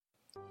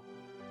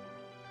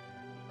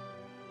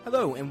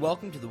Hello, and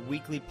welcome to the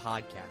weekly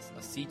podcast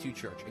of C2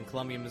 Church in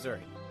Columbia, Missouri.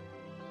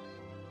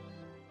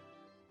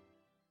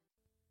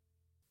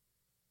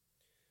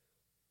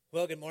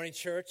 Well, good morning,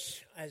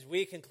 church. As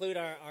we conclude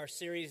our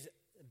series,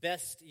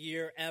 Best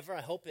Year Ever, I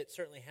hope it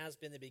certainly has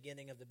been the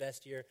beginning of the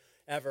best year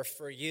ever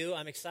for you.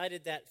 I'm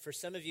excited that for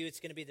some of you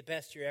it's going to be the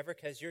best year ever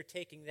because you're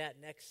taking that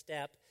next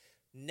step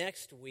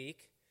next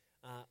week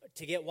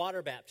to get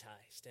water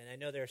baptized. And I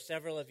know there are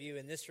several of you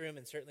in this room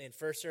and certainly in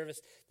First Service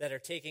that are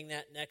taking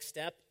that next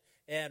step.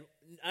 And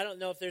I don't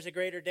know if there's a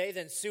greater day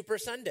than Super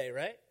Sunday,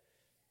 right?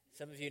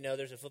 Some of you know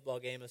there's a football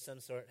game of some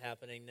sort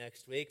happening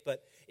next week.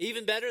 But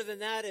even better than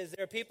that is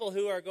there are people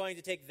who are going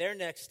to take their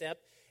next step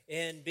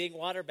in being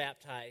water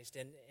baptized.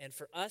 And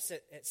for us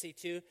at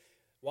C2,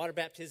 water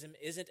baptism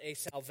isn't a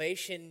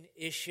salvation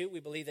issue.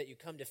 We believe that you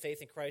come to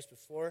faith in Christ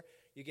before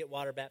you get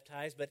water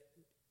baptized. But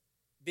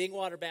being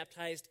water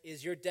baptized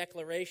is your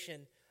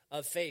declaration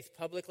of faith,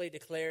 publicly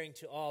declaring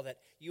to all that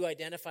you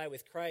identify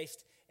with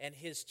Christ and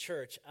His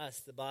church,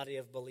 us, the body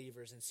of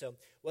believers. And so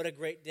what a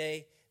great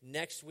day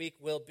next week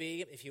will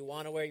be. If you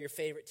want to wear your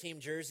favorite team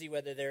jersey,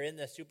 whether they're in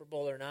the Super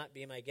Bowl or not,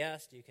 be my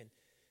guest. You can,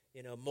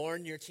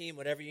 mourn your team,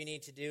 whatever you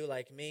need to do,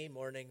 like me,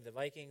 mourning the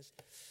Vikings.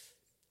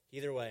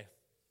 Either way.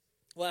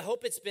 Well, I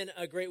hope it's been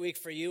a great week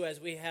for you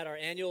as we had our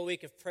annual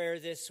week of prayer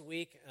this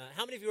week.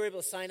 How many of you were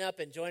able to sign up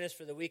and join us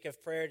for the week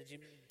of prayer? Did you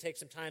take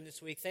some time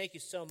this week? Thank you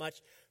so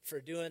much for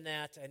doing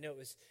that. I know it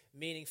was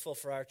meaningful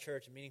for our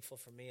church and meaningful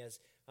for me as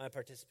I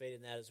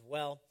participated in that as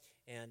well.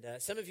 And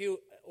some of you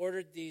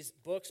ordered these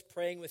books,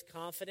 Praying with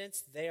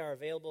Confidence. They are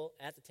available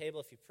at the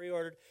table if you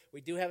pre-ordered. We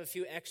do have a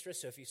few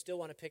extras, so if you still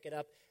want to pick it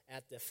up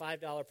at the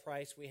 $5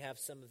 price, we have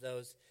some of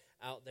those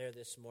out there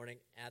this morning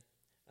at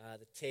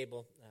the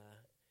table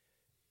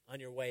on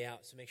your way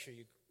out, so make sure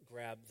you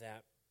grab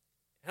that.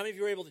 How many of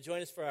you were able to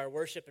join us for our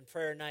worship and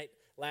prayer night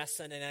last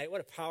Sunday night? What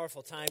a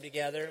powerful time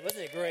together.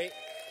 Wasn't it great?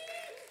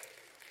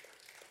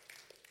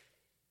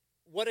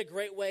 What a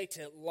great way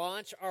to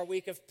launch our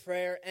week of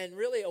prayer and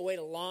really a way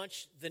to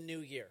launch the new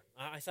year.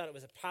 I thought it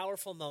was a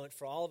powerful moment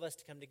for all of us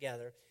to come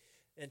together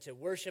and to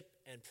worship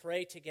and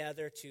pray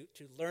together,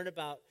 to learn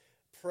about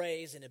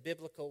praise in a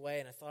biblical way,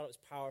 and I thought it was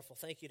powerful.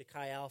 Thank you to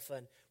Chi Alpha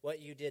and what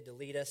you did to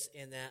lead us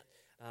in that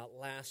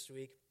last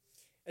week.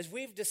 As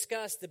we've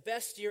discussed the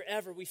best year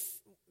ever,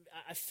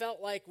 I felt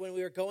like when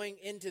we were going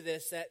into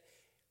this that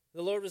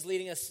the Lord was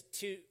leading us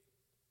to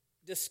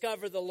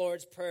discover the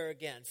Lord's Prayer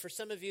again. For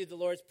some of you, the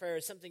Lord's Prayer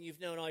is something you've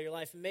known all your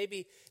life. And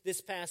maybe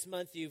this past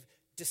month you've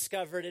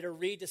discovered it or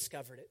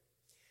rediscovered it.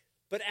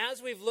 But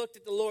as we've looked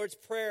at the Lord's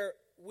Prayer,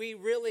 we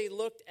really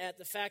looked at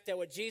the fact that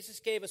what Jesus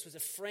gave us was a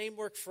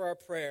framework for our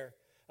prayer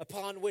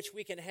upon which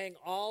we can hang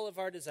all of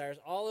our desires,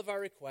 all of our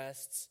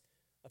requests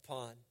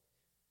upon.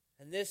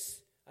 And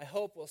this, I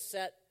hope, will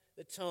set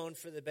the tone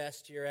for the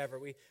best year ever.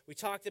 We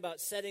talked about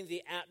setting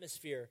the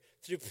atmosphere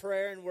through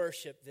prayer and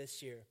worship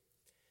this year.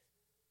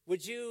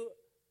 Would you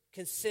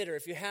consider,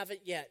 if you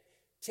haven't yet,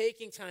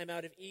 taking time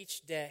out of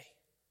each day,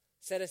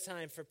 set a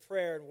time for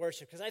prayer and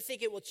worship? Because I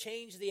think it will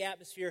change the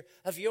atmosphere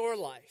of your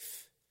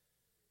life,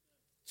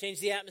 change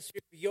the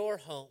atmosphere of your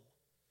home.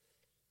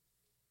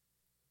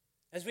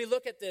 As we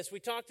look at this, we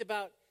talked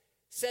about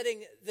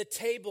setting the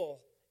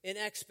table in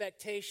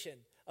expectation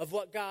of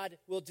what God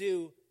will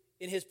do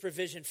in His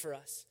provision for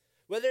us,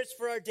 whether it's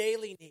for our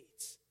daily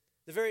needs,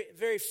 the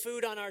very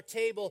food on our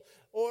table,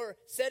 or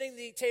setting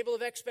the table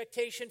of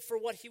expectation for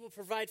what He will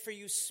provide for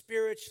you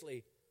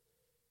spiritually.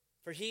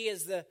 For He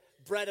is the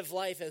bread of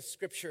life, as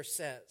Scripture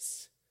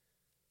says.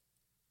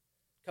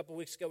 A couple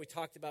weeks ago, we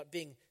talked about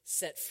being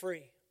set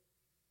free,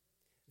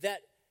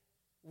 that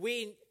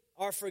we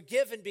are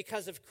forgiven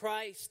because of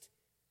Christ,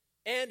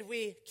 and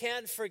we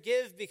can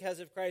forgive because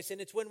of Christ. And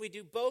it's when we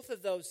do both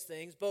of those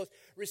things, both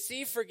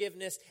receive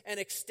forgiveness and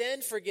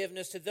extend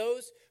forgiveness to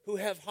those who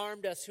have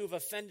harmed us, who've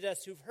offended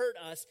us, who've hurt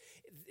us,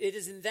 it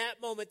is in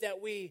that moment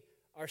that we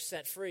are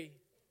set free.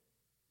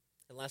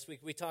 And last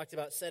week we talked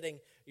about setting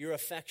your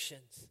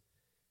affections.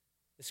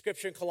 The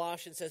scripture in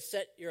Colossians says,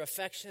 set your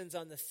affections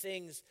on the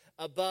things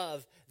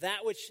above,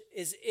 that which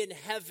is in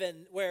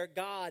heaven where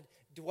God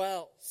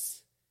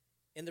dwells,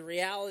 in the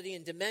reality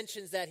and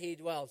dimensions that He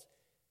dwells.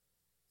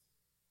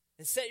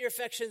 And set your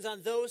affections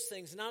on those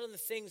things, not on the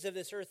things of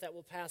this earth that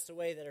will pass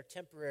away, that are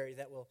temporary,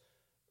 that will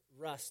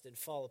rust and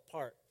fall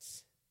apart.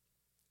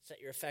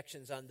 Set your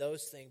affections on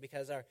those things,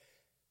 because our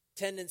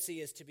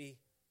tendency is to be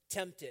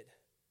tempted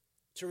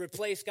to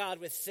replace God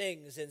with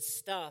things and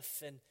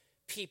stuff and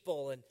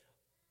people and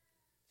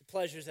the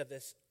pleasures of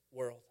this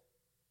world.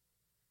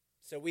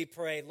 So we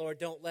pray, Lord,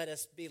 don't let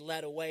us be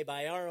led away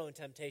by our own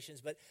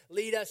temptations, but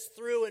lead us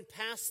through and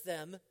past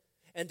them,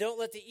 and don't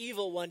let the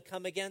evil one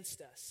come against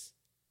us.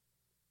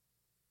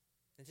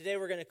 And today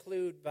we're going to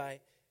conclude by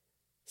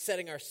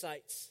setting our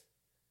sights.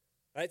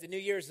 Right? The new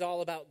year is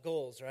all about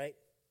goals, right?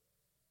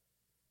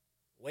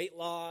 Weight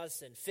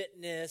loss and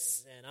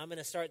fitness, and I'm going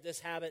to start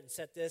this habit and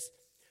set this.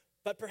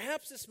 But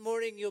perhaps this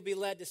morning you'll be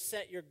led to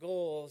set your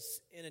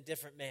goals in a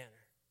different manner.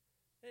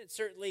 And it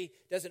certainly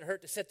doesn't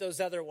hurt to set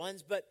those other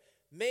ones, but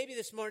maybe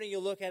this morning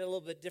you'll look at it a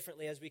little bit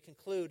differently as we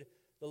conclude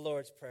the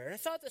Lord's Prayer. And I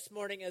thought this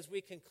morning as we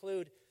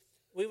conclude,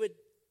 we would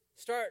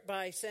start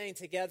by saying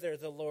together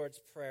the Lord's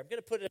Prayer. I'm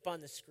going to put it up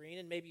on the screen,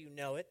 and maybe you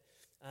know it,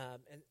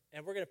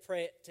 and we're going to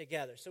pray it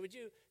together. So would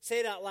you say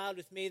it out loud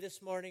with me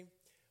this morning?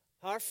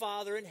 Our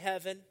Father in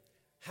heaven,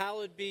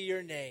 hallowed be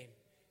your name.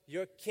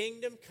 Your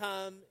kingdom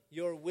come,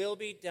 your will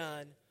be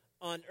done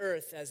on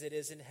earth as it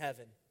is in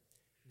heaven.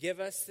 Give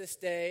us this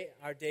day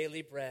our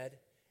daily bread,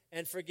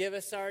 and forgive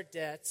us our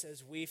debts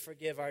as we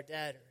forgive our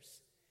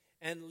debtors.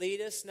 And lead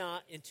us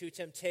not into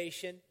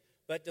temptation,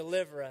 but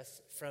deliver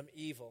us from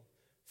evil.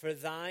 For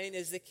thine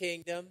is the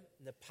kingdom,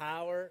 and the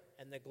power,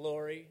 and the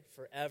glory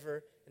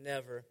forever and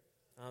ever.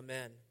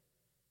 Amen.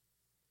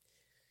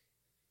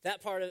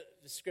 That part of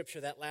the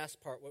scripture, that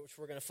last part, which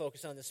we're going to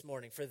focus on this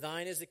morning. For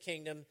thine is the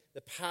kingdom,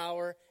 the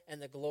power,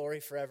 and the glory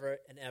forever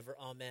and ever.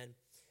 Amen.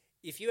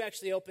 If you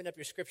actually open up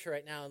your scripture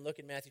right now and look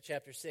at Matthew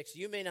chapter 6,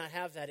 you may not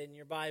have that in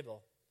your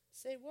Bible.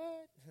 Say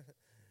what?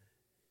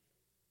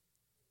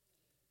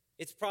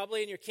 It's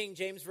probably in your King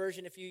James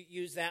Version if you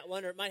use that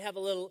one, or it might have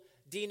a little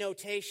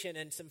denotation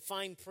and some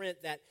fine print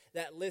that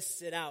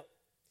lists it out.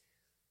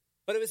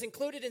 But it was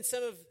included in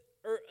some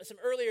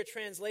earlier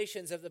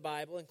translations of the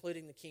Bible,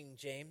 including the King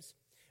James.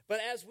 But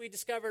as we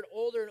discovered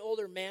older and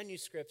older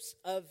manuscripts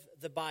of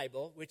the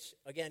Bible, which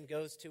again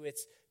goes to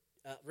its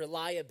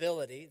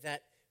reliability,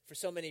 that for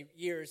so many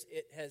years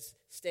it has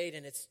stayed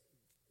in its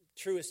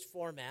truest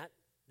format,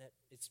 that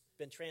it's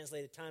been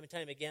translated time and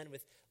time again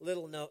with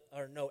little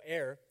or no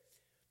error.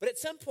 But at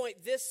some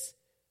point this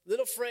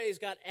little phrase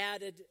got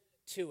added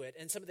to it,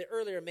 and some of the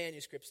earlier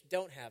manuscripts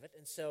don't have it,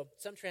 and so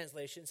some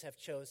translations have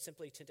chose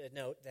simply to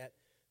denote that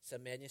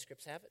some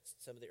manuscripts have it,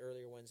 some of the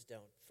earlier ones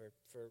don't,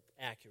 for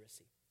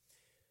accuracy.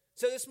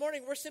 So this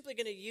morning, we're simply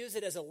going to use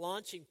it as a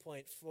launching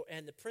point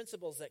and the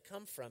principles that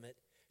come from it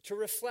to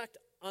reflect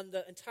on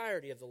the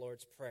entirety of the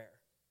Lord's Prayer.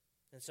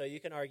 And so you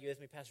can argue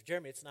with me, Pastor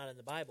Jeremy, it's not in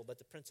the Bible, but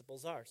the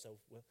principles are. So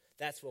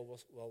that's where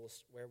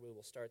we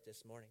will start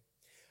this morning.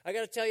 I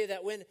got to tell you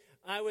that when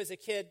I was a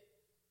kid,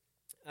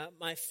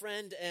 my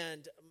friend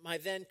and my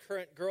then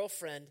current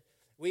girlfriend,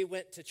 we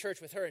went to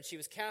church with her, and she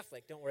was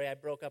Catholic. Don't worry, I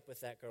broke up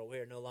with that girl. We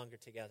are no longer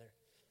together.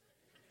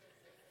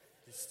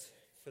 Just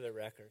for the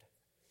record.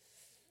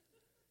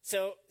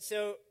 So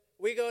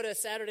we go to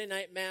Saturday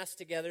night Mass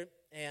together,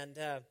 and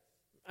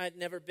I'd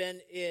never been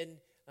in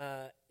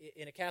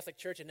a Catholic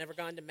church. I'd never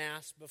gone to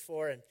Mass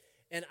before,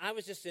 and I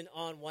was just in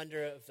awe and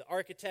wonder of the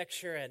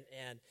architecture and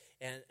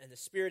the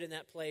spirit in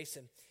that place,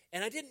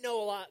 and I didn't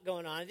know a lot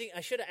going on. I think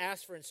I should have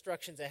asked for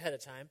instructions ahead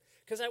of time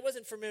because I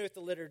wasn't familiar with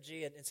the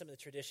liturgy and some of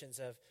the traditions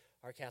of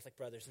our Catholic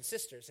brothers and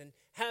sisters. And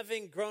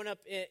having grown up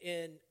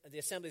in the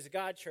Assemblies of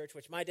God church,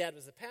 which my dad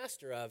was the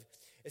pastor of,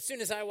 as soon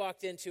as I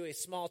walked into a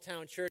small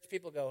town church,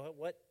 people go,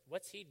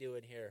 what's he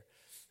doing here?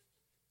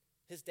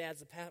 His dad's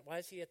the pastor. Why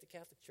is he at the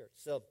Catholic church?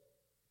 So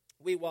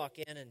we walk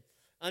in, and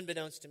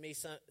unbeknownst to me,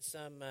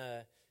 some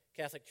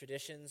Catholic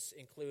traditions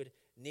include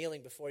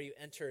kneeling before you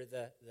enter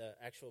the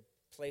actual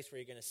place where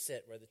you're going to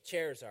sit, where the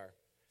chairs are.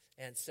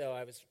 And so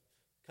I was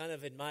kind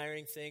of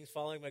admiring things,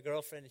 following my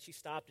girlfriend, and she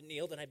stopped and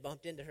kneeled, and I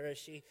bumped into her as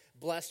she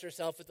blessed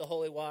herself with the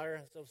holy water.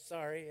 I'm so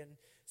sorry. And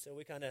so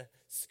we kind of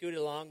scooted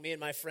along, me and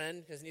my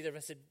friend, because neither of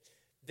us had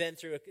been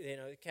through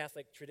a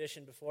Catholic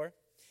tradition before.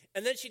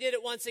 And then she did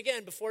it once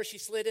again before she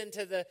slid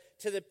into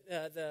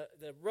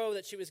the row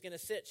that she was going to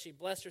sit. She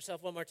blessed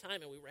herself one more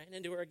time, and we ran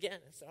into her again.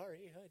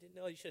 Sorry, I didn't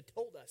know. You should have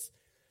told us.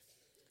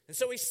 And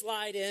so we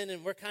slide in,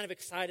 and we're kind of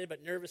excited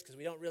but nervous because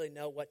we don't really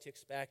know what to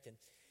expect.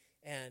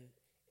 And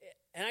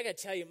I got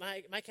to tell you,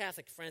 my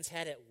Catholic friends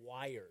had it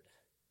wired.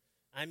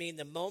 I mean,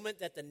 the moment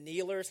that the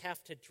kneelers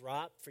have to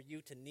drop for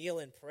you to kneel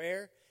in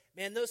prayer,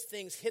 man, those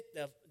things hit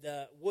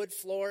the wood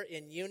floor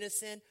in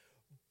unison.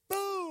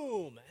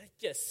 Boom!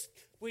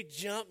 We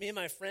jump, me and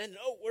my friend, and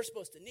we're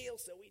supposed to kneel,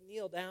 so we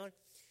kneel down,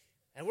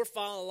 and we're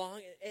following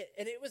along,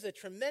 and it was a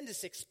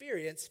tremendous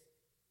experience,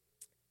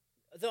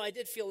 though I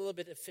did feel a little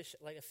bit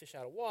like a fish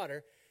out of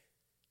water,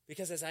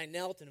 because as I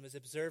knelt and was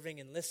observing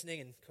and listening,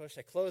 and of course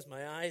I closed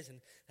my eyes, and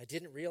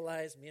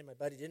me and my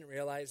buddy didn't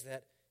realize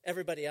that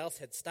everybody else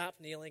had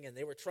stopped kneeling, and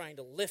they were trying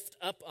to lift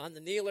up on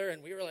the kneeler,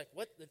 and we were like,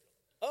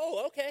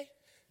 okay.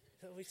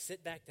 So we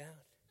sit back down.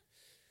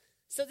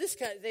 So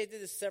they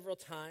did this several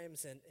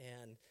times, and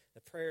the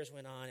prayers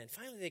went on, and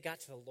finally they got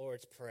to the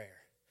Lord's Prayer.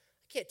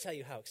 I can't tell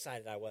you how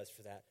excited I was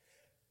for that.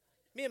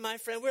 Me and my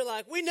friend, we're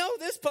like, we know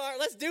this part,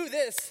 let's do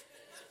this.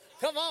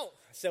 Come on.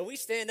 So we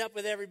stand up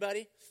with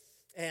everybody,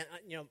 and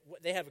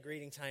they have a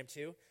greeting time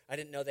too. I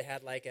didn't know they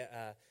had like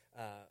a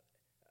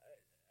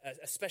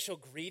special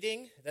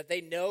greeting that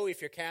they know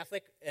if you're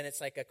Catholic, and it's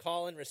like a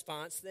call and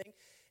response thing,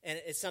 and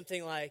it's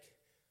something like,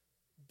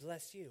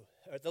 bless you,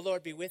 or the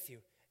Lord be with you,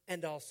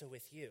 and also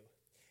with you.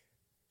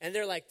 And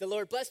they're like, the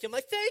Lord bless you. I'm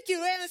like, thank you,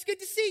 man, it's good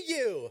to see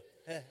you.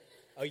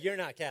 Oh, you're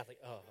not Catholic.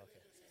 Oh,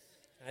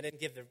 okay. I didn't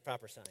give the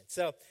proper sign.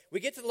 So we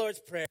get to the Lord's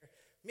Prayer.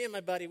 Me and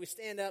my buddy, we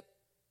stand up.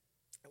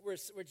 We're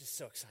just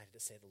so excited to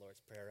say the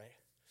Lord's Prayer, right?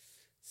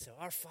 So,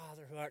 our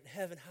Father who art in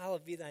heaven,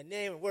 hallowed be thy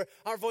name. And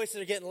our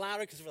voices are getting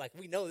louder because we're like,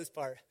 we know this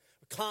part.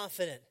 We're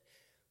confident.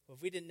 Well,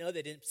 if we didn't know,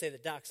 they didn't say the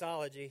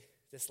doxology,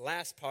 this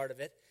last part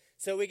of it.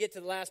 So we get to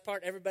the last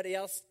part, everybody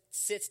else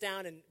sits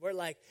down, and we're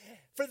like,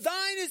 for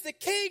thine is the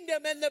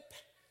kingdom and the...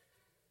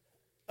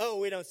 Oh,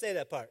 we don't say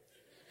that part.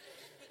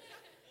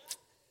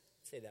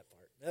 Say that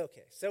part.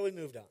 Okay, so we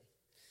moved on.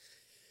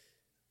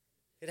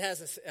 It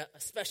has a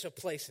special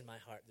place in my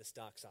heart, this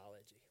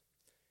doxology.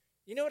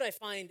 You know what I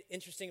find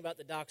interesting about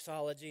the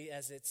doxology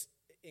as it's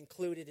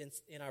included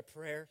in our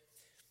prayer?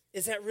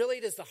 Is that really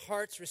it is the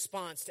heart's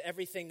response to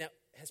everything that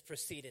has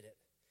preceded it.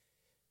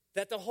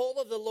 That the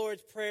whole of the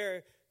Lord's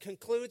Prayer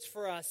concludes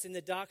for us in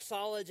the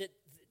doxology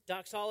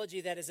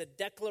that is a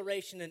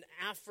declaration and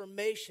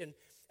affirmation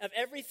of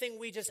everything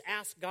we just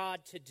ask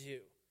God to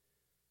do.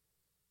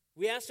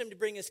 We ask Him to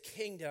bring His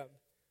kingdom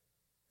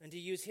and to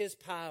use His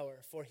power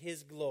for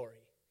His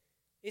glory.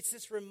 It's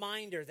this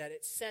reminder that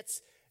it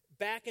sets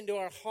back into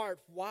our heart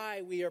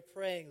why we are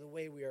praying the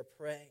way we are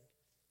praying.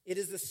 It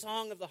is the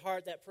song of the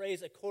heart that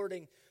prays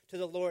according to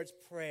the Lord's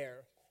Prayer,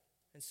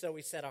 and so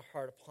we set our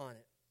heart upon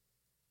it.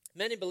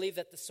 Many believe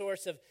that the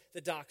source of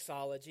the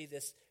doxology,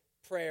 this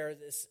prayer,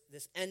 this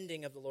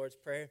ending of the Lord's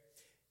Prayer,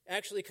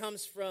 actually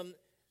comes from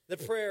the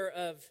prayer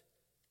of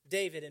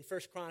David in 1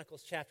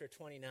 Chronicles chapter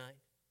 29.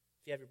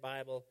 If you have your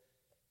Bible,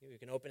 you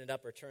can open it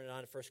up or turn it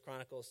on to 1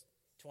 Chronicles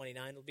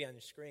 29. It'll be on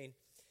your screen.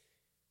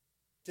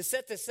 To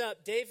set this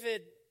up,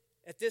 David,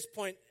 at this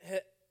point,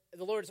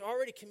 the Lord has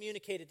already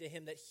communicated to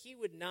him that he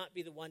would not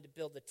be the one to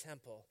build the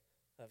temple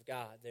of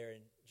God there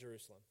in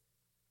Jerusalem,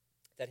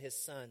 that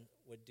his son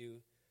would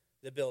do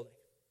the building.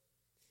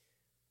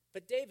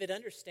 But David,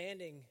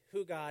 understanding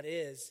who God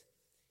is,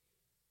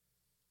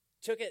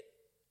 took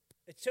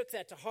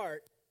that to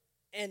heart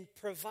and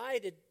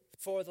provided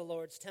for the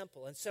Lord's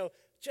temple. And so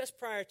just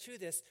prior to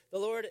this,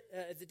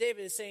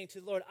 David is saying to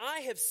the Lord,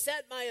 I have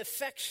set my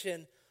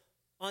affection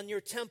on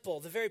your temple,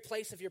 the very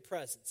place of your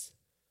presence.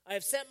 I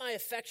have set my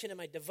affection and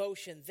my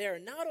devotion there.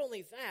 And not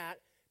only that,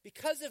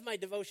 because of my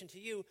devotion to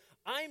you,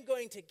 I'm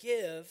going to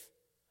give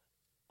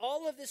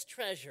all of this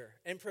treasure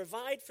and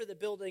provide for the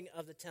building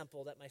of the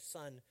temple that my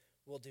son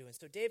will do. And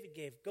so David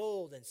gave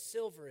gold and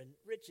silver and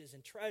riches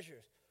and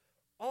treasures,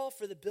 all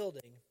for the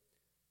building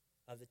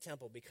of the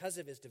temple because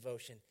of his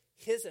devotion,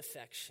 his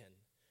affection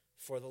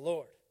for the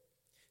Lord.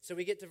 So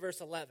we get to verse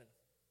 11.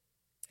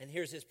 And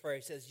here's his prayer.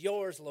 He says,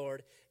 yours,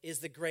 Lord, is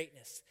the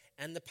greatness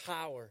and the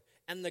power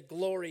and the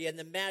glory and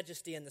the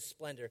majesty and the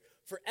splendor.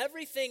 For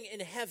everything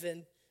in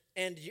heaven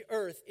and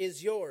earth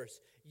is yours.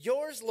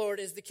 Yours, Lord,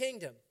 is the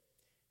kingdom.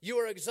 You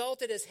are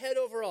exalted as head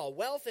over all.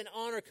 Wealth and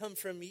honor come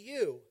from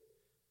you.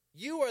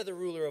 You are the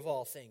ruler of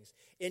all things.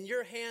 In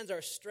your hands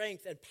are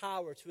strength and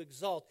power to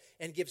exalt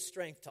and give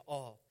strength to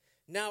all.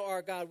 Now,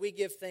 our God, we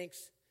give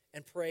thanks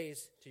and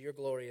praise to your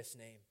glorious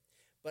name.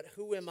 But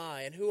who am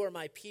I and who are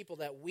my people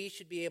that we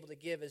should be able to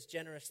give as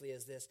generously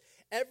as this?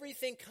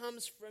 Everything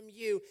comes from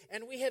you,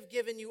 and we have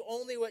given you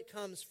only what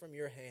comes from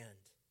your hand.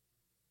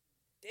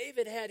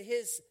 David had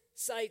his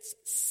sights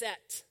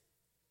set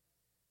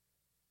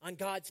on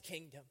God's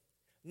kingdom,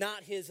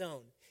 not his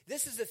own.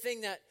 This is the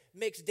thing that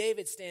makes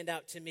David stand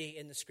out to me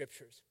in the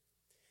scriptures.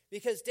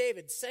 Because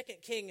David, second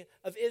king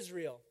of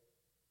Israel,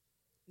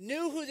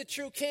 knew who the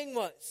true king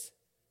was.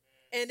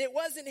 And it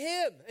wasn't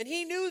him, and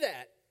he knew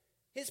that.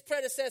 His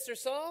predecessor,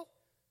 Saul,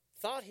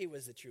 thought he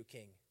was the true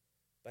king,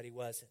 but he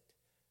wasn't.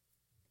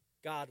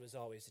 God was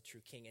always the true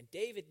king, and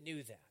David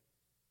knew that.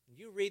 When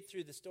you read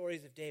through the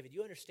stories of David,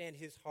 you understand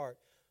his heart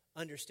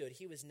understood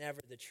he was never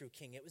the true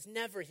king. It was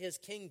never his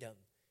kingdom.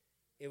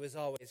 It was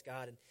always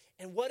God.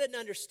 And what an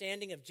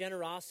understanding of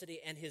generosity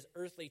and his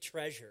earthly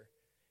treasure.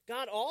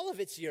 God, all of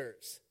it's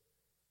yours.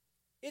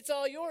 It's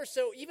all yours.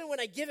 So even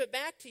when I give it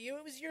back to you,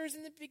 it was yours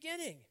in the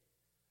beginning.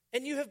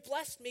 And you have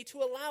blessed me to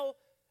allow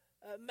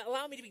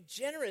me to be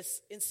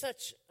generous in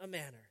such a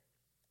manner.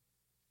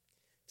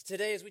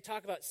 Today, as we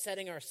talk about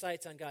setting our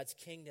sights on God's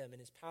kingdom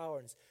and his power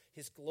and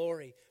his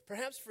glory,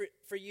 perhaps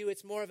for you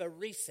it's more of a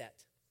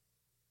reset.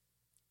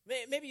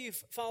 Maybe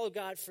you've followed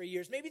God for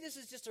years. Maybe this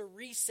is just a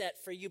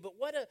reset for you, but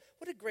what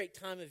a great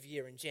time of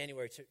year in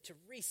January to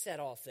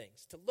reset all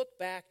things, to look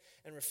back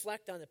and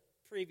reflect on the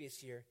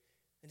previous year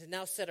and to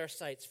now set our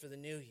sights for the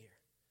new year.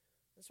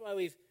 That's why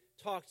we've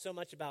talked so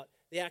much about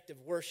the act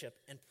of worship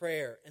and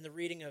prayer and the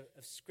reading of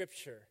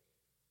Scripture.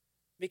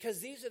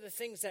 Because these are the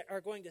things that are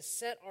going to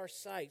set our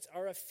sights,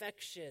 our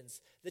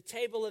affections, the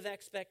table of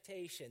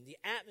expectation, the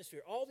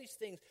atmosphere. All these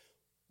things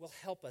will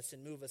help us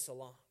and move us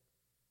along.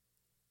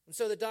 And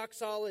so the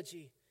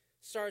doxology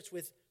starts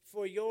with,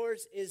 for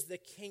yours is the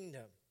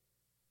kingdom.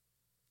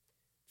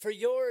 For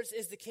yours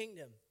is the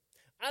kingdom.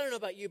 I don't know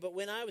about you, but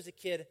when I was a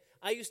kid,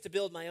 I used to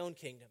build my own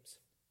kingdoms.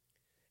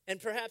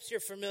 And perhaps you're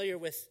familiar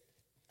with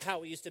how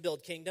we used to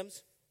build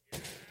kingdoms.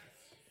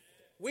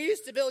 We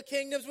used to build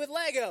kingdoms with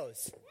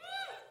Legos.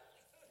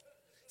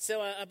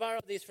 So I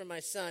borrowed these from my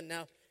son.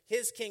 Now,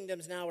 his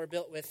kingdoms now are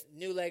built with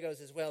new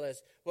Legos as well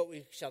as what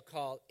we shall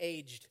call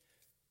aged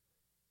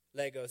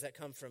Legos that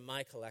come from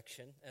my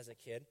collection as a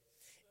kid.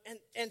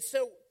 And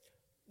so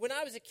when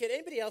I was a kid,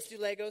 anybody else do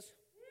Legos?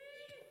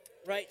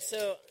 Right,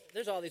 so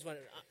there's all these ones.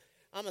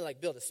 I'm going to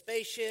build a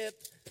spaceship.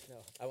 No,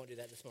 I won't do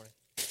that this morning.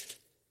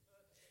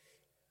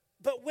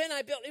 But when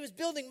I built, it was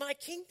building my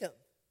kingdom.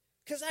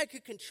 Because I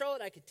could control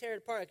it, I could tear it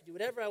apart, I could do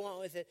whatever I want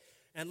with it.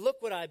 And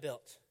look what I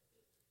built.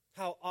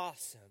 How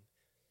awesome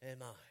am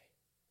I?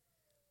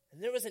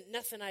 And there wasn't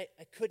nothing I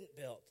couldn't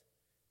build.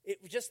 It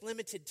was just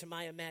limited to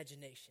my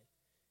imagination.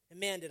 And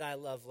man, did I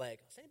love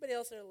Legos. Anybody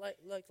else that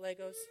like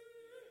Legos?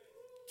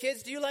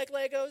 Kids, do you like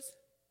Legos?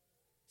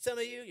 Some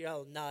of you, you're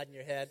all nodding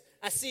your head.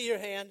 I see your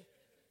hand.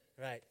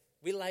 Right.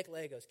 We like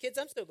Legos. Kids,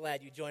 I'm so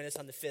glad you join us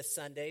on the 5th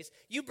Sundays.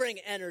 You bring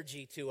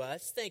energy to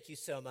us. Thank you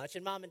so much.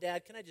 And Mom and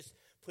Dad, can I just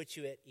put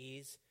you at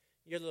ease?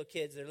 Your little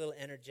kids, they're a little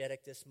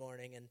energetic this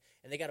morning, and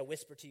they got to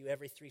whisper to you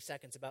every 3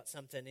 seconds about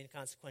something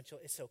inconsequential.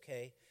 It's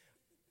okay.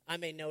 I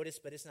may notice,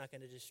 but it's not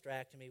going to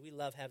distract me. We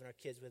love having our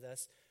kids with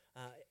us.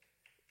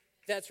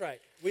 That's right.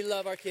 We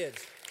love our kids.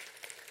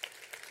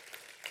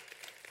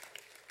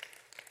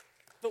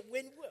 But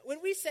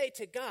when we say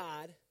to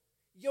God,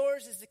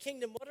 yours is the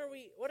kingdom, what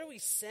are we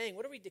saying?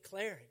 What are we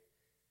declaring?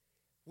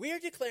 We're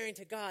declaring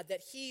to God that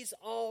he's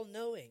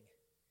all-knowing.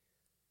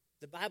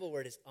 The Bible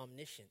word is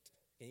omniscient.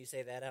 Can you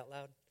say that out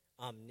loud?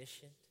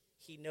 Omniscient.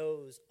 He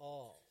knows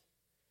all.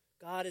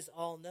 God is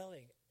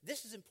all-knowing.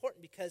 This is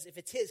important because if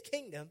it's his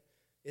kingdom,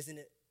 isn't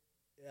it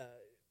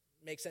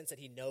make sense that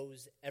he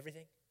knows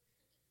everything?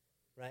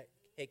 Right?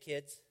 Hey,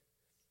 kids,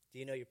 do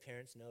you know your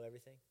parents know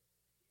everything?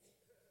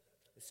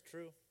 It's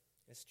true.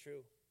 It's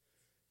true.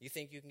 You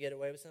think you can get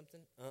away with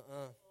something?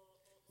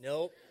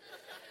 Nope.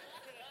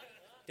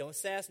 Don't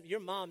sass me. Your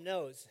mom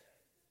knows.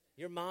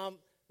 Your mom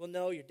will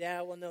know. Your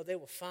dad will know. They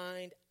will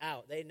find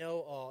out. They know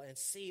all and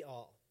see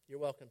all. You're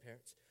welcome,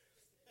 parents.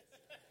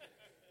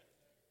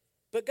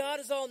 But God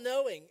is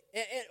all-knowing.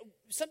 And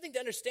something to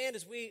understand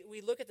as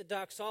we look at the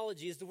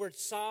doxology is the word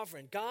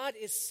sovereign. God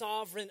is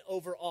sovereign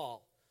over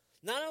all.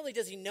 Not only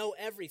does he know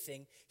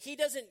everything, he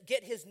doesn't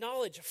get his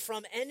knowledge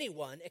from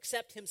anyone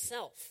except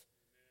himself.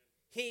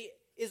 He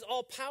is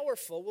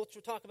all-powerful, which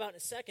we'll talk about in a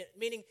second,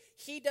 meaning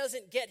he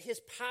doesn't get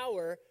his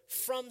power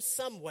from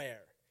somewhere.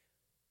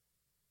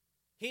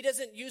 He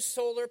doesn't use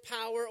solar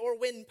power or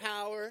wind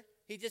power.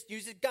 He just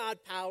uses God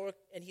power,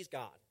 and he's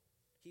God.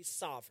 He's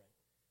sovereign.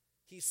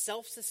 He's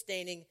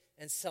self-sustaining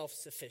and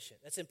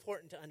self-sufficient. That's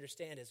important to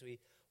understand as we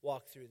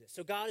walk through this.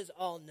 So God is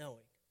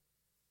all-knowing.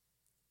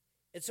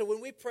 And so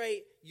when we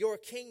pray, your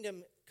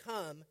kingdom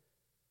come,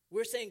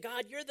 we're saying,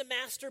 God, you're the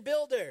master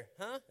builder.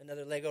 Huh?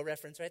 Another Lego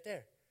reference right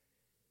there.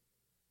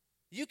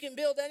 You can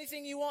build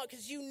anything you want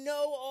because you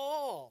know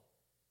all.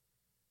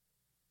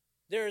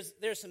 There's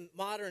some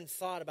modern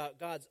thought about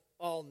God's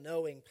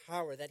all-knowing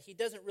power, that he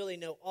doesn't really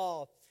know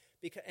all,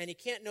 and he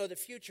can't know the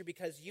future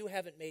because you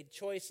haven't made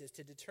choices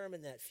to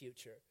determine that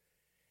future.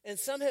 And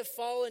some have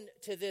fallen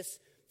to this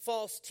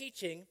false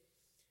teaching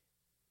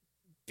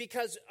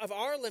because of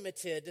our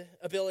limited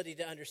ability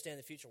to understand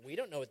the future. We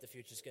don't know what the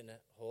future is going to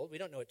hold. We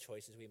don't know what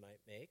choices we might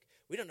make.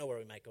 We don't know where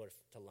we might go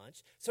to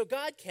lunch. So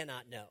God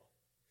cannot know.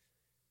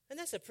 And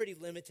that's a pretty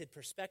limited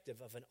perspective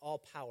of an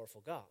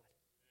all-powerful God.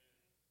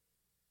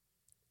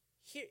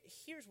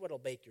 Here's what'll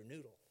bake your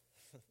noodle.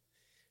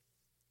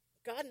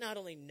 God not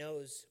only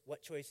knows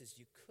what choices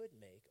you could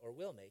make or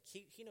will make,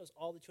 he knows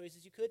all the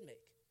choices you could make.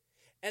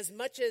 As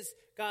much as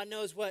God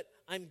knows what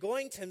I'm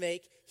going to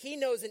make, he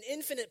knows an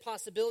infinite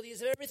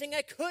possibilities of everything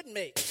I could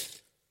make.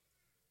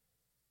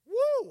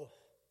 Woo!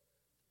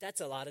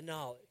 That's a lot of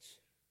knowledge.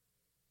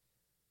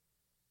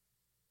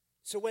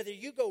 So whether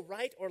you go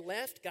right or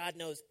left, God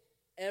knows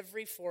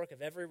every fork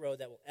of every road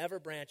that will ever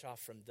branch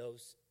off from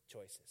those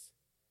choices.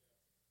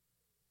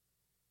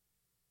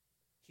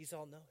 He's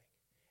all-knowing.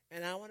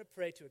 And I want to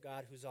pray to a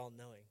God who's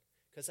all-knowing.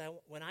 Because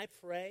when I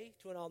pray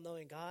to an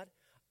all-knowing God,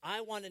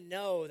 I want to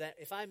know that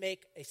if I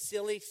make a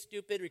silly,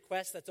 stupid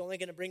request that's only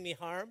going to bring me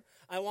harm,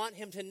 I want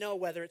him to know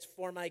whether it's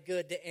for my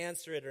good to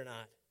answer it or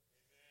not.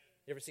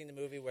 You ever seen the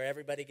movie where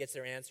everybody gets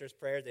their answers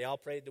prayer? They all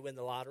prayed to win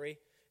the lottery,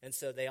 and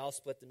so they all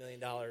split the $1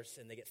 million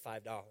and they get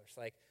 $5.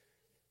 Like,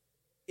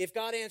 if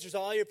God answers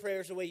all your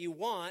prayers the way you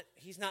want,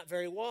 he's not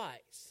very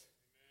wise.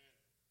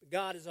 But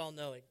God is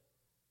all-knowing.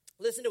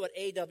 Listen to what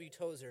A.W.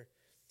 Tozer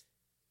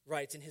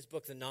writes in his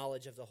book, The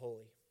Knowledge of the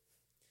Holy.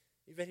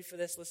 You ready for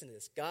this? Listen to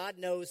this. God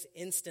knows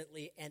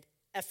instantly and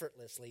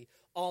effortlessly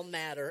all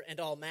matter and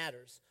all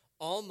matters,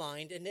 all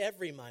mind and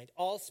every mind,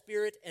 all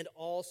spirit and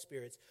all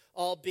spirits,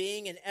 all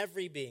being and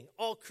every being,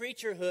 all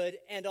creaturehood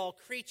and all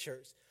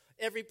creatures,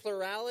 every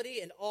plurality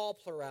and all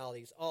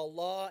pluralities, all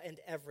law and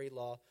every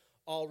law,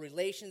 all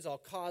relations, all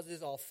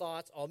causes, all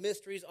thoughts, all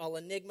mysteries, all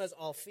enigmas,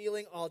 all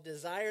feeling, all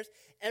desires,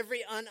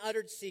 every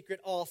unuttered secret,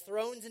 all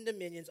thrones and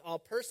dominions, all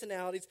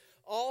personalities,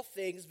 all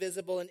things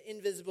visible and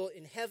invisible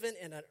in heaven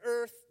and on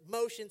earth,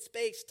 motion,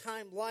 space,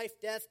 time, life,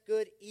 death,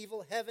 good,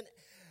 evil, heaven,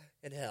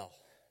 and hell.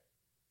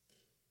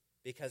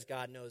 Because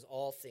God knows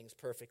all things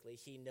perfectly,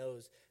 he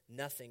knows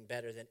nothing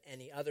better than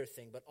any other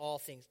thing, but all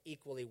things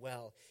equally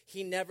well.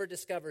 He never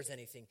discovers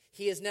anything.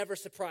 He is never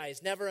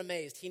surprised, never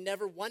amazed. He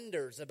never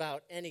wonders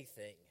about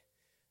anything.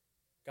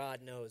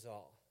 God knows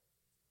all.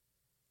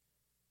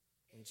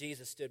 When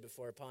Jesus stood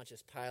before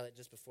Pontius Pilate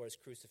just before his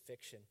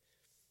crucifixion,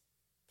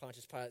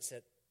 Pontius Pilate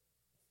said,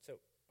 so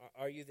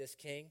are you this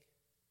king?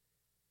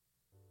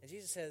 And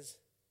Jesus says,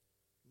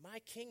 my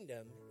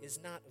kingdom is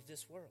not of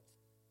this world.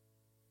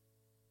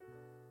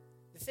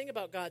 The thing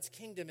about God's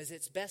kingdom is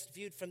it's best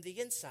viewed from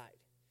the inside.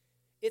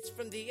 It's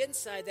from the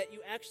inside that you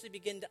actually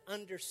begin to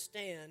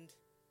understand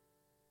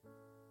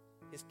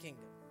his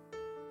kingdom.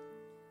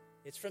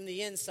 It's from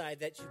the inside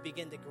that you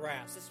begin to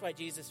grasp. This is why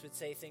Jesus would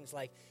say things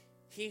like,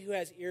 he who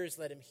has ears,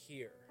 let him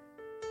hear.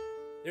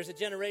 There's a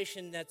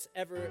generation that's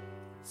ever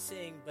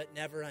seeing but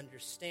never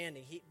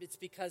understanding. It's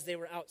because they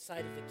were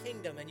outside of the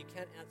kingdom, and you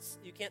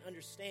can't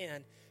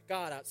understand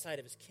God outside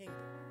of his kingdom.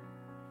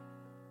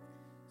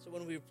 So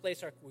when we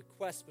place our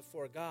requests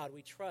before God,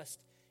 we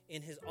trust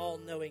in his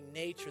all-knowing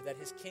nature that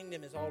his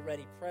kingdom is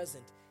already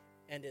present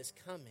and is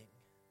coming.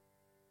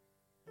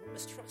 We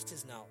must trust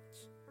his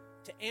knowledge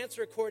to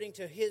answer according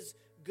to his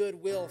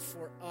good will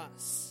for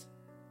us.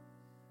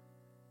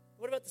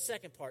 What about the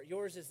second part?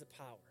 Yours is the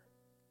power.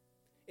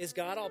 Is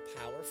God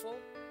all-powerful?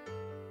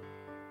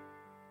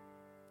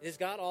 Is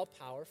God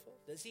all-powerful?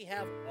 Does he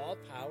have all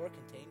power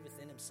contained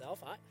within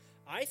himself?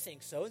 I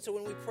think so. And so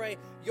when we pray,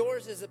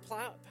 yours is the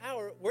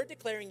power, we're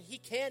declaring he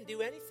can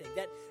do anything,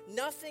 that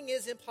nothing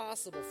is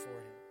impossible for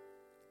him.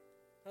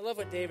 I love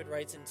what David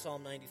writes in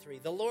Psalm 93.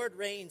 The Lord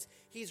reigns.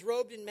 He's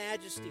robed in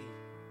majesty.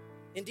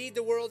 Indeed,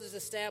 the world is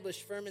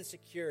established firm and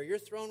secure. Your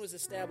throne was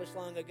established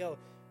long ago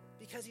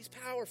because he's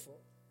powerful.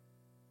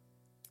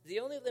 The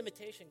only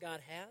limitation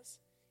God has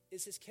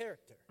is his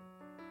character.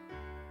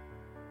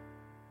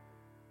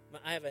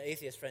 I have an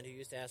atheist friend who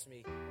used to ask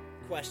me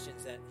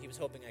questions that he was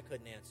hoping I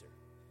couldn't answer.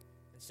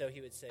 And so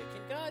he would say,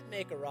 can God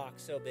make a rock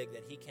so big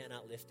that he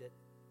cannot lift it?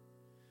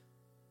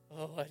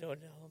 Oh, I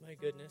don't know. My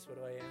goodness, what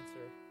do I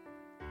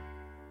answer?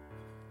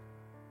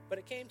 But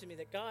it came to me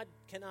that God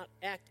cannot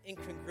act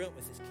incongruent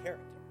with his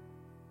character.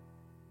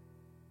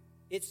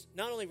 It's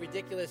not only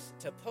ridiculous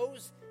to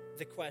pose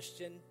the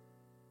question,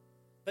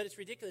 but it's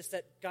ridiculous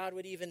that God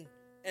would even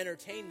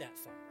entertain that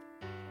thought.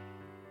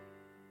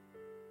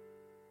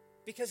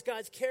 Because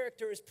God's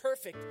character is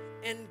perfect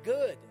and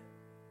good.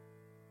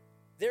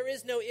 There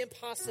is no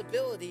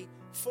impossibility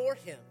for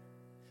him.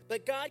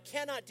 But God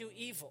cannot do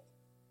evil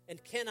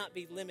and cannot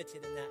be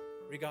limited in that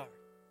regard.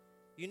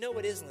 You know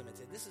what is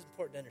limited? This is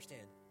important to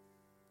understand.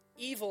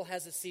 Evil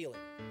has a ceiling.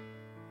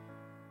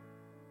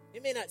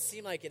 It may not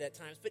seem like it at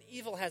times, but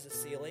evil has a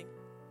ceiling.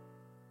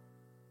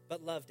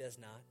 But love does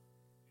not.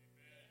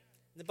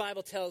 The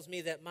Bible tells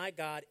me that my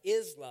God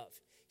is love.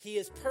 He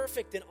is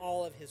perfect in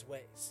all of his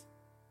ways.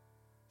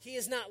 He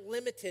is not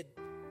limited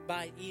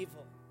by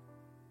evil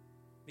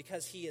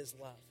because he is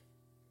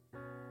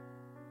love.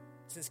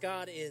 Since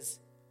God is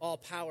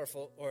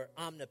all-powerful or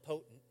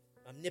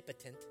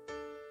omnipotent,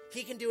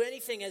 he can do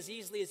anything as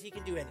easily as he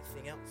can do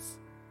anything else.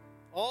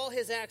 All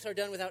his acts are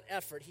done without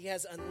effort. He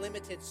has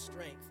unlimited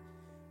strength.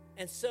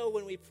 And so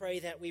when we pray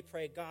that, we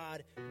pray,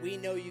 God, we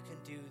know you can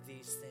do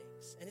these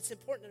things. And it's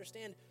important to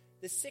understand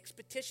the 6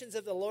 petitions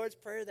of the Lord's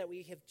Prayer that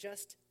we have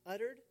just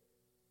uttered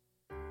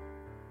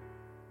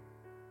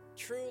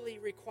truly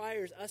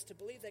requires us to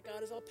believe that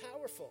God is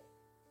all-powerful.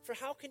 For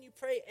how can you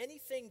pray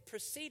anything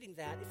preceding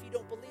that if you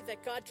don't believe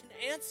that God can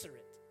answer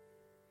it?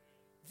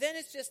 Then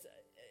it's just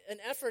an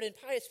effort in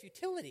pious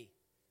futility.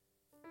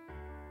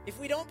 If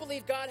we don't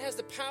believe God has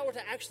the power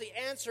to actually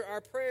answer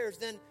our prayers,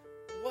 then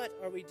what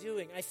are we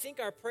doing? I think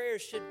our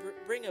prayers should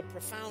bring a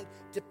profound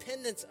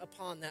dependence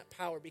upon that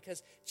power,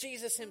 because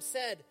Jesus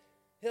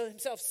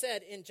himself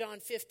said in John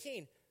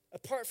 15,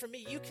 apart from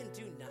me, you can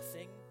do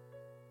nothing.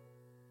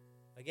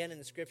 Again, in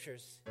the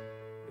scriptures,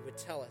 it would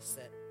tell us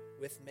that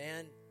with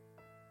man,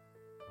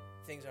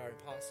 things are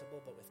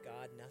impossible, but with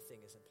God, nothing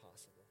is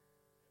impossible.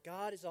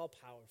 God is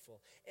all-powerful,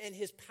 and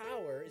his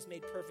power is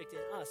made perfect in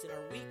us, in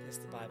our weakness,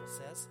 the Bible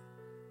says.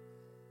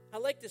 I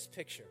like this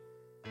picture.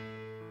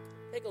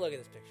 Take a look at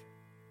this picture.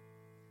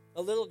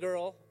 A little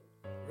girl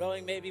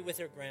rowing maybe with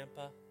her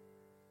grandpa.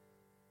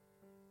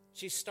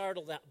 She's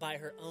startled by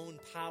her own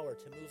power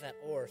to move that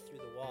oar through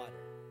the water.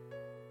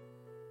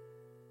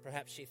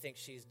 Perhaps she thinks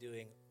she's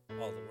doing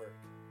all the work.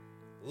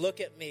 Look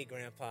at me,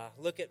 Grandpa.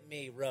 Look at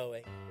me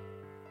rowing.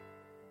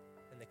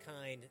 And the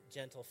kind,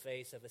 gentle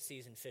face of a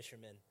seasoned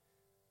fisherman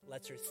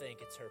lets her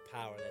think it's her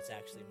power that's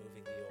actually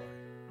moving the oar.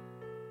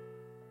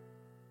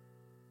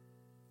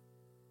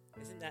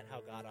 Isn't that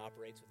how God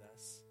operates with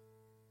us?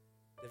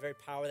 The very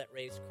power that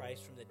raised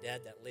Christ from the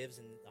dead, that lives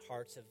in the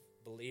hearts of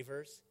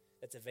believers,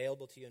 that's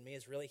available to you and me,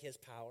 is really his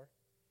power.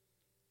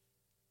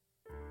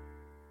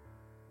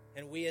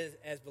 And we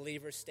as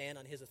believers stand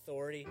on his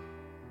authority,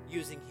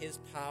 using his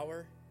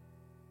power.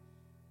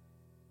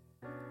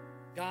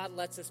 God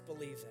lets us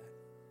believe that.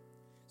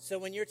 So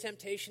when your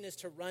temptation is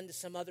to run to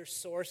some other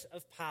source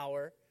of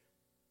power,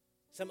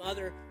 some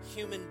other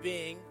human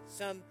being,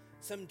 some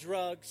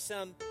drug,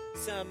 some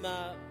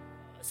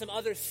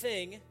other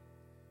thing,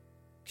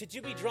 could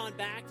you be drawn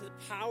back to the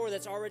power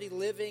that's already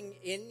living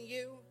in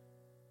you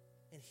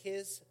and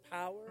his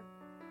power?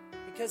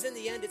 Because in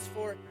the end, it's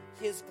for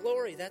his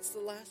glory. That's the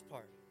last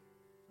part.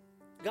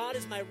 God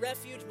is my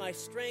refuge, my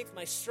strength,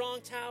 my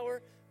strong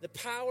tower, the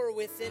power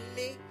within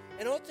me.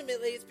 And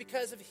ultimately, it's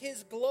because of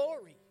his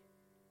glory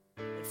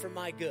and for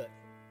my good.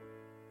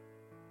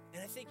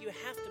 And I think you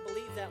have to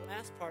believe that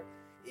last part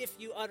if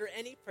you utter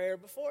any prayer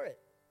before it.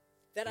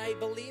 That I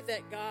believe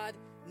that God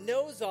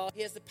knows all.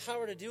 He has the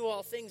power to do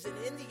all things. And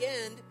in the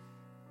end,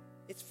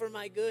 it's for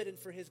my good and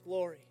for his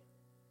glory.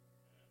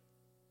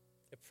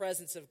 The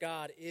presence of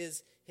God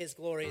is his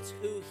glory. It's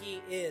who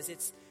he is.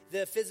 It's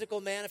the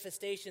physical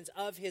manifestations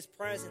of his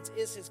presence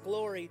is his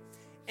glory.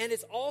 And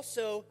it's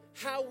also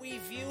how we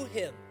view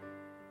him.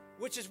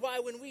 Which is why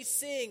when we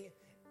sing,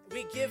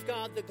 we give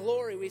God the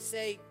glory. We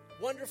say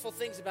wonderful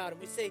things about him.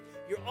 We say,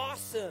 you're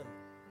awesome.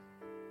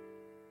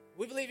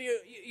 We believe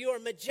you are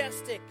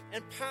majestic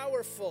and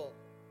powerful.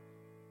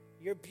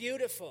 You're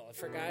beautiful.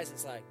 For guys,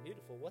 it's like,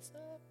 beautiful, what's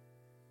up?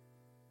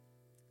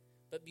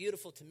 But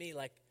beautiful to me,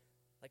 like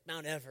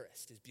Mount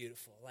Everest is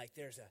beautiful. Like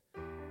there's a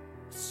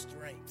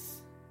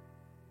strength,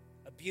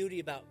 a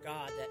beauty about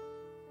God that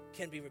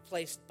can be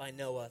replaced by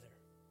no other.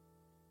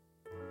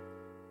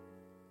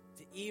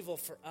 The evil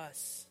for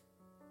us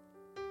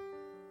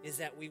is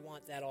that we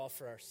want that all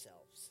for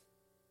ourselves.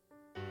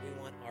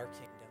 We want our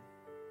kingdom.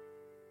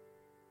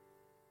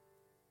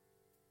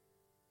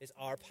 It's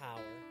our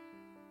power,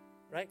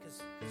 right?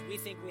 Because we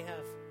think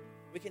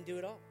we can do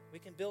it all. We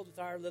can build with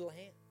our little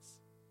hands.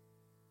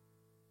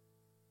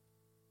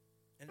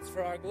 And it's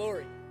for our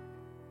glory.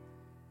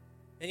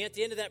 And yet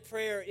the end of that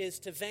prayer is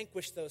to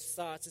vanquish those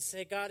thoughts and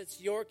say, God, it's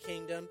your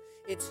kingdom.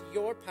 It's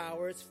your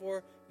power. It's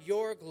for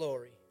your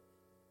glory.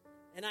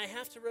 And I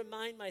have to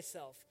remind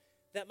myself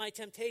that my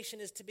temptation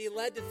is to be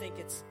led to think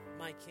it's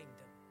my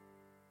kingdom,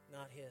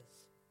 not his.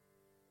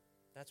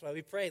 That's why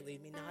we pray,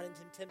 lead me not into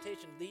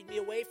temptation. Lead me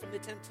away from the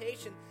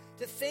temptation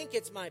to think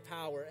it's my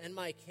power and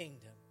my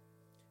kingdom.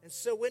 And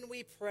so when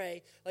we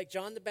pray, like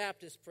John the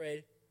Baptist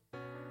prayed,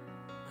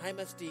 I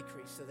must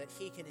decrease so that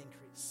he can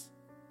increase.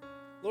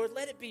 Lord,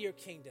 let it be your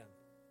kingdom.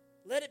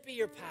 Let it be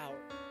your power.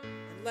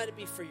 And let it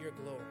be for your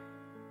glory.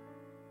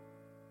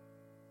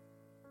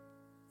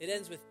 It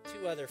ends with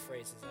two other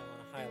phrases I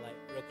want to highlight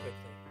real quickly.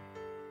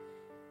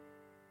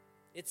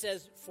 It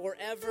says,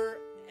 forever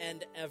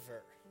and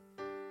ever.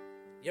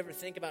 You ever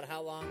think about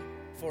how long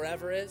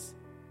forever is?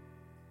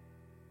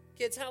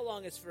 Kids, how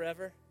long is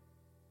forever?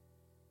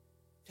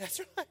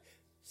 That's right.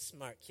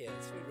 Smart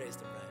kids. We raised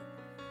them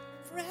right.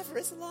 Forever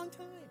is a long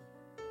time.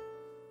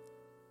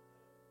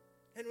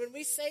 And when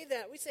we say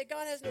that, we say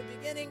God has no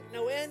beginning,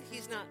 no end.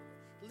 He's not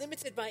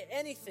limited by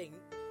anything,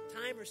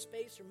 time or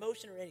space or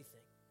motion or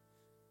anything.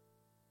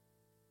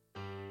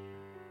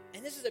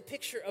 And this is a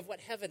picture of what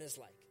heaven is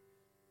like.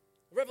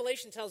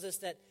 Revelation tells us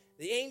that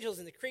the angels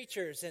and the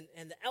creatures and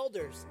the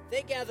elders,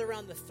 they gather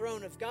around the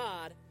throne of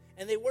God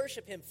and they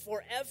worship him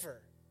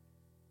forever,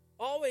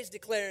 always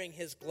declaring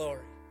his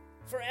glory,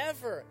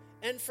 forever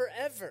and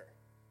forever.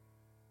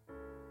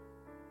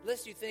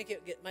 Lest you think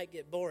it might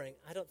get boring,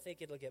 I don't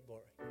think it'll get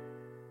boring.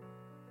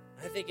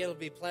 I think it'll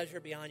be pleasure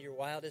beyond your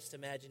wildest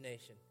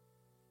imagination,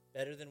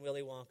 better than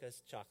Willy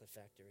Wonka's chocolate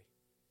factory.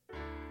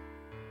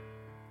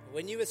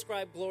 When you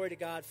ascribe glory to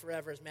God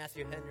forever, as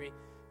Matthew Henry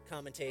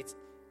commentates,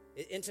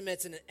 it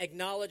intimates an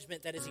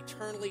acknowledgement that is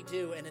eternally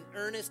due and an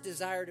earnest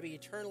desire to be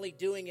eternally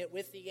doing it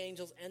with the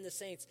angels and the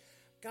saints.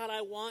 God,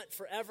 I want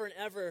forever and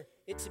ever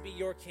it to be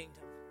your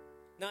kingdom.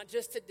 Not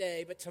just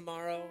today, but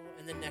tomorrow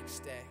and the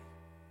next day.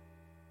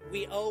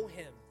 We owe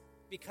him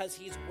because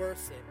he's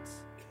worth it.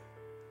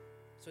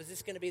 So is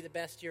this going to be the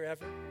best year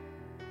ever?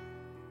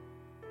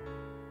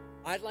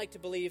 I'd like to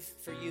believe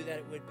for you that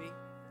it would be.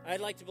 I'd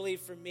like to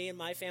believe for me and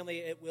my family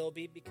it will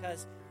be,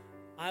 because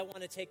I want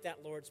to take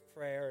that Lord's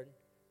Prayer, and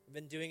I've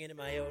been doing it in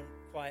my own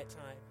quiet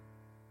time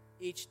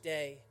each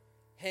day,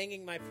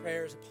 hanging my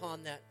prayers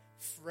upon that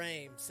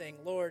frame, saying,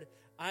 Lord,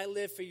 I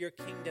live for your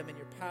kingdom and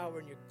your power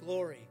and your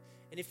glory.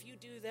 And if you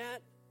do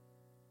that,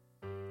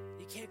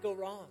 you can't go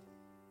wrong.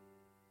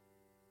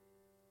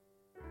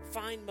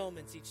 Find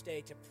moments each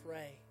day to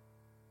pray,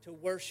 to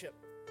worship,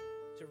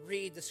 to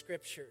read the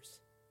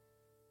scriptures,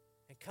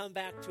 and come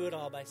back to it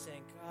all by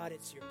saying, God,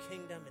 it's your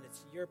kingdom and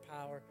it's your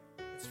power.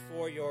 It's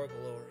for your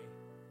glory.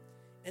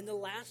 And the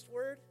last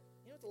word,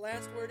 you know what the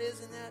last word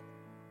is in that?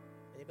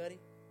 Anybody?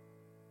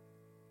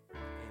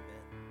 Amen.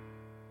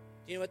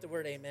 Do you know what the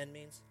word amen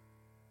means?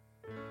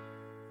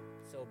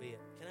 So be it.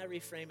 Can I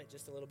reframe it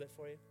just a little bit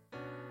for you?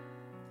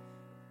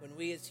 When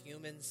we as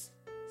humans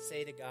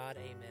say to God,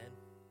 amen,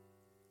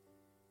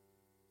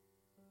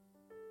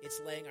 it's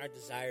laying our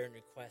desire and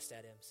request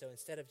at him. So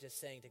instead of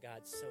just saying to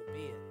God, so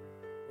be it,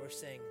 we're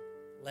saying,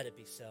 let it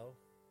be so.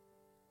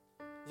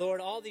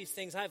 Lord, all these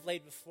things I've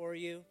laid before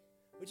you,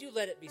 would you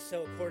let it be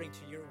so according to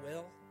your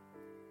will?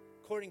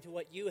 According to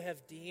what you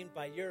have deemed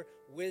by your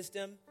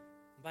wisdom,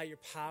 by your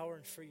power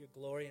and for your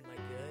glory and my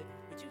good?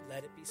 Would you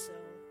let it be so?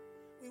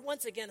 We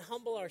once again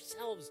humble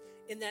ourselves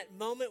in that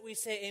moment we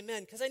say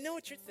amen. Because I know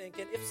what you're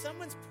thinking. If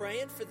someone's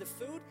praying for the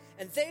food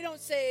and they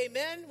don't say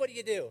amen, what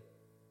do?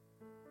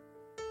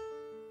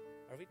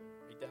 Are we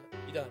done?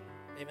 You done?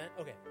 Amen?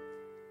 Okay.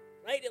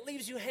 Right? It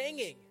leaves you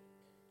hanging.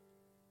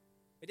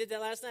 We did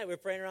that last night. We were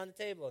praying around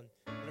the table,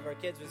 and one of our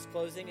kids was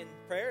closing in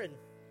prayer and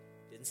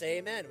didn't say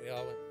amen. We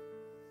all went,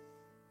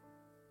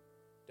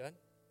 Done?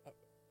 Oh,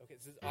 okay,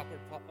 this is awkward.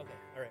 Okay,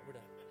 all right, we're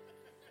done.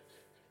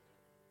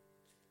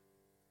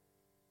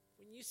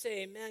 When you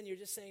say amen, you're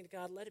just saying to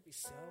God, let it be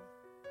so.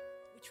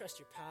 We trust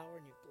your power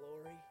and your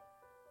glory,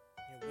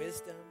 your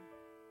wisdom.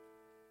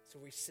 So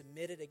we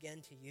submit it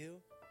again to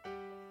you.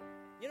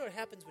 You know what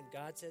happens when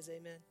God says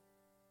amen?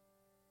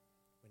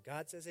 When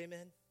God says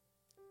amen,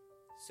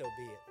 so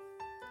be it.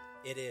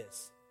 It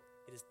is.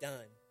 It is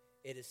done.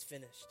 It is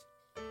finished.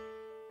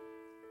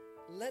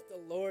 Let the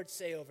Lord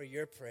say over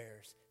your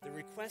prayers, the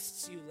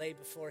requests you lay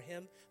before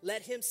him,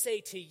 let him say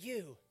to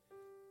you,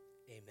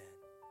 amen.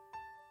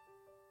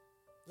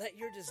 Let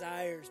your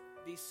desires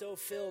be so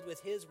filled with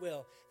his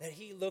will that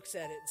he looks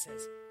at it and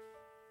says,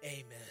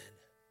 amen.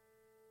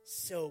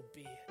 So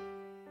be it.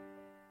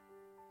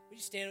 Would you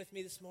stand with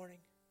me this morning?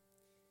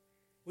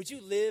 Would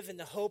you live in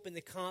the hope and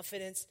the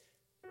confidence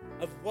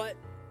of what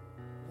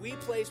we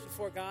place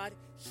before God,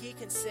 he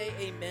can say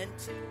amen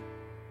to?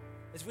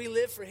 As we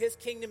live for his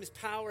kingdom, his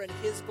power, and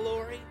his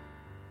glory,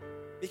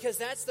 because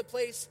that's the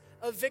place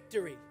of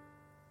victory.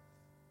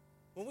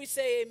 When we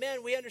say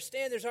amen, we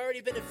understand there's already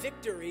been a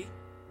victory,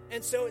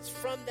 and so it's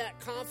from that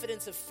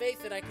confidence of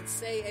faith that I can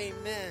say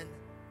amen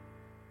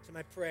to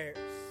my prayers.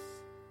 And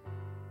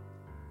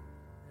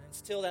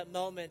it's till that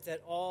moment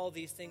that all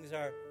these things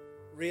are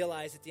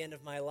realized at the end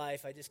of my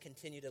life, I just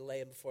continue to lay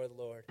them before the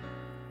Lord,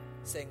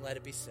 saying, let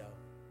it be so.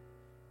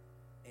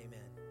 Amen.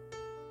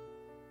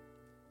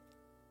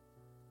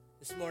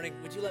 This morning,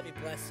 would you let me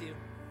bless you?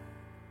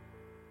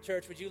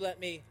 Church, would you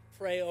let me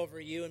pray over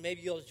you? And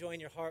maybe you'll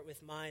join your heart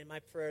with mine. My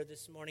prayer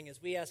this morning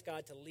is we ask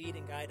God to lead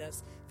and guide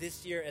us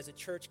this year as a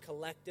church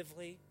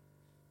collectively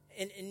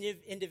and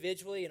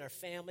individually in our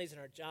families, in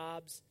our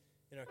jobs,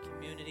 in our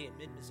community in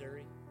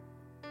mid-Missouri.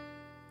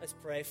 Let's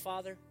pray.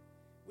 Father,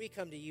 we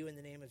come to you in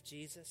the name of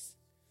Jesus.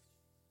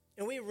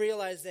 And we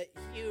realize that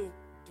you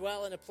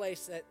dwell in a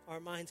place that our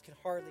minds can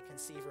hardly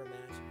conceive or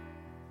imagine.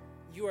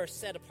 You are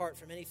set apart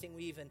from anything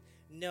we even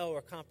know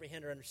or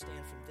comprehend or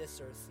understand from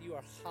this earth. You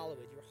are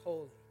hallowed. You're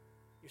holy.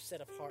 You're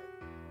set apart.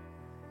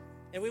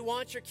 And we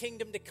want your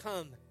kingdom to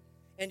come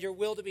and your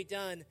will to be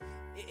done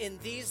in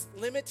these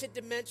limited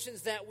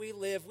dimensions that we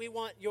live. We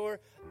want your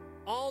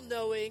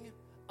all-knowing,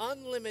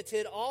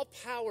 unlimited,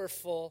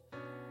 all-powerful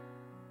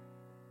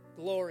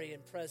glory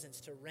and presence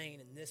to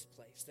reign in this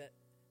place, that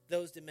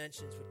those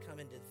dimensions would come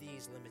into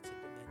these limited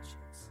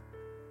dimensions.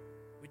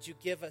 Would you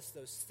give us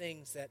those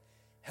things that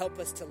help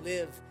us to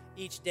live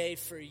each day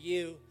for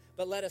you,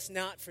 but let us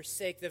not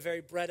forsake the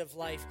very bread of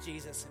life,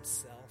 Jesus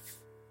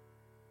himself.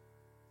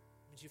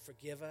 Would you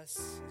forgive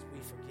us as we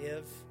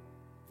forgive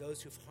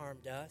those who've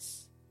harmed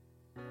us?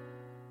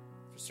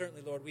 For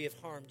certainly, Lord, we have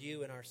harmed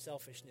you in our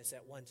selfishness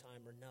at one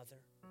time or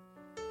another.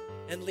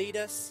 And lead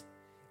us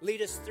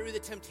through the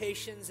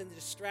temptations and the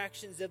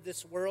distractions of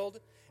this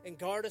world, and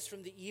guard us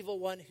from the evil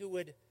one who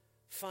would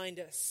find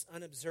us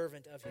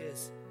unobservant of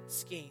his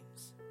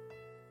schemes.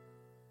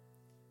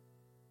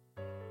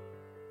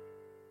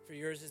 For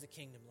yours is the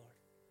kingdom, Lord.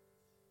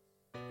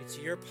 It's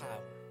your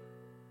power,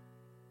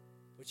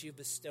 which you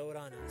bestowed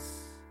on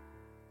us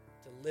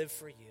to live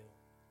for you.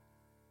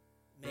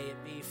 May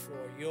it be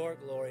for your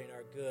glory and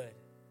our good.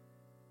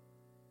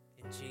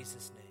 In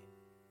Jesus' name,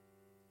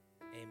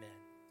 amen.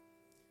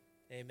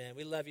 Amen.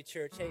 We love you,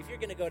 church. Hey, if you're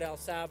going to go to El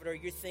Salvador,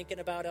 you're thinking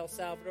about El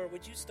Salvador,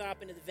 would you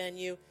stop into the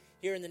venue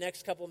here in the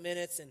next couple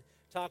minutes and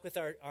talk with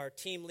our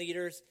team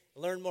leaders,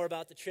 learn more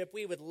about the trip?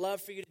 We would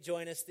love for you to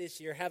join us this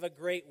year. Have a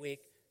great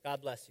week.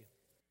 God bless you.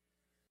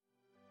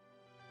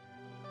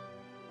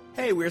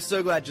 Hey, we're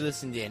so glad you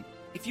listened in.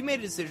 If you made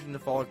a decision to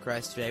follow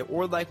Christ today or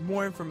would like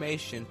more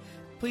information,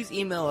 please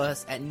email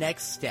us at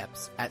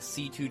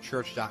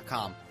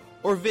nextsteps@c2church.com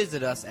or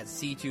visit us at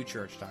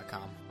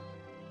c2church.com.